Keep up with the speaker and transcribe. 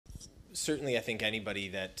certainly, I think anybody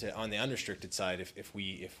that on the unrestricted side, if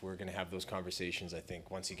we're going to have those conversations, I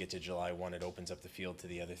think once you get to July 1, it opens up the field to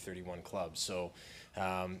the other 31 clubs. So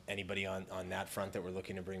anybody on that front that we're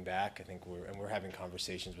looking to bring back, I think we're having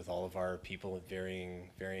conversations with all of our people at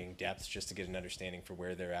varying depths just to get an understanding for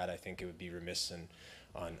where they're at. I think it would be remiss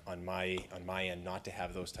on my end not to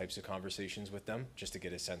have those types of conversations with them, just to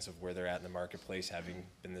get a sense of where they're at in the marketplace, having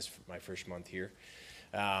been this my first month here.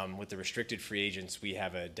 With the restricted free agents, we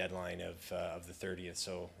have a deadline of the 30th,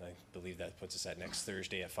 so I believe that puts us at next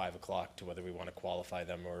Thursday at 5 o'clock to whether we want to qualify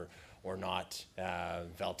them or not.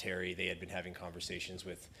 Valtteri, they had been having conversations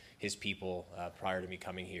with his people prior to me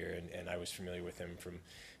coming here, and I was familiar with him from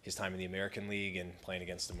his time in the American League and playing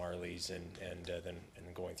against the Marlies and then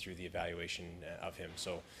going through the evaluation of him.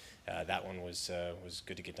 So that one was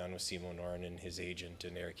good to get done with Simo Noren and his agent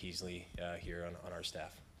and Eric Heasley here on our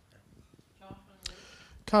staff.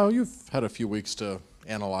 Kyle, you've had a few weeks to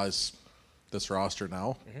analyze this roster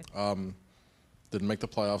now. Didn't make the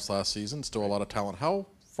playoffs last season, still a lot of talent. How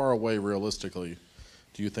far away, realistically,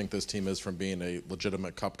 do you think this team is from being a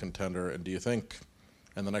legitimate cup contender? And do you think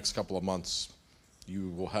in the next couple of months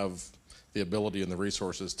you will have the ability and the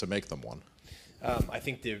resources to make them one? I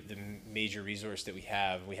think the major resource that we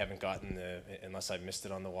haven't gotten unless I missed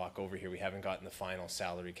it on the walk over here, we haven't gotten the final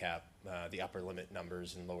salary cap, the upper limit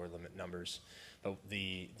numbers and lower limit numbers. But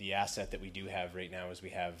the asset that we do have right now is we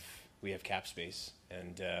have cap space,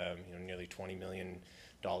 and nearly $20 million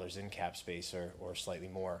in cap space or slightly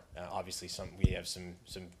more. Obviously, we have some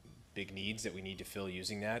big needs that we need to fill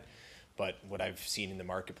using that. But what I've seen in the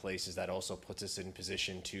marketplace is that also puts us in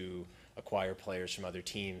position to acquire players from other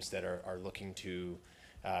teams that are looking to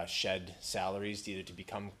shed salaries, either to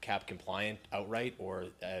become cap compliant outright or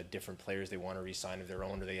different players they want to re-sign of their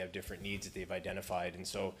own, or they have different needs that they've identified. And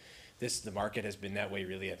so the market has been that way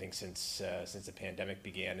really, I think, since the pandemic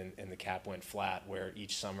began and the cap went flat, where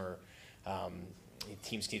each summer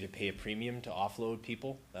teams can either pay a premium to offload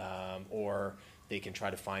people or they can try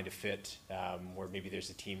to find a fit where maybe there's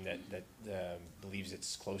a team that believes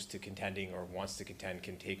it's close to contending or wants to contend,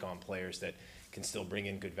 can take on players that can still bring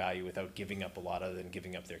in good value without giving up a lot other than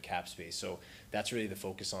giving up their cap space. So that's really the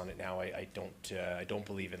focus on it now. I don't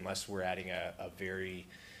believe, unless we're adding a very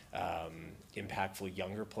impactful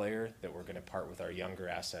younger player, that we're going to part with our younger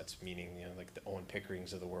assets, meaning like the Owen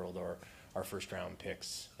Pickerings of the world or our first round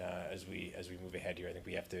picks as we move ahead here. I think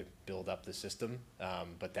we have to build up the system.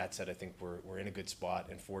 But that said, I think we're in a good spot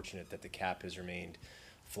and fortunate that the cap has remained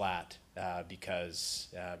flat because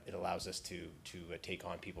it allows us to take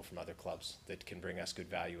on people from other clubs that can bring us good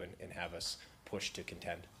value and have us push to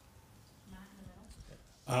contend.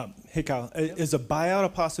 Hey, Kyle, is a buyout a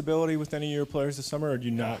possibility with any of your players this summer, or do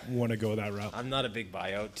you not want to go that route? I'm not a big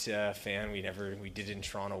buyout fan. We did it in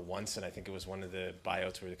Toronto once, and I think it was one of the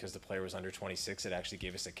buyouts where, because the player was under 26, it actually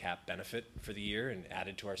gave us a cap benefit for the year and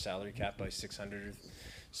added to our salary cap by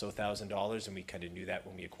 $600,000, and we kind of knew that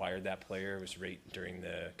when we acquired that player. It was right during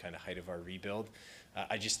the kind of height of our rebuild.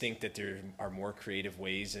 I just think that there are more creative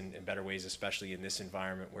ways and better ways, especially in this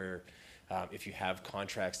environment where if you have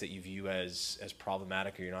contracts that you view as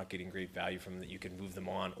problematic or you're not getting great value from them, that you can move them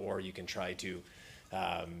on, or you can try to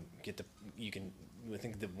I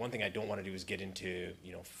think the one thing I don't want to do is get into,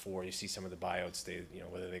 you see some of the buyouts,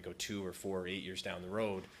 whether they go 2 or 4 or 8 years down the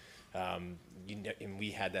road. And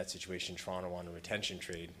we had that situation in Toronto on a retention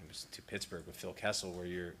trade. It was to Pittsburgh with Phil Kessel, where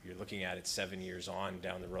you're looking at it 7 years on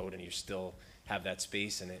down the road, and you still have that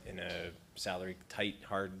space in a salary tight,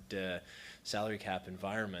 hard salary cap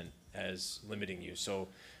environment as limiting you. So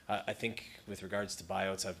I think with regards to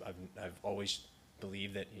buyouts, I've always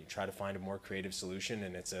believed that you try to find a more creative solution,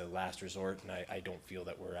 and it's a last resort, and I don't feel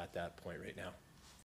that we're at that point right now.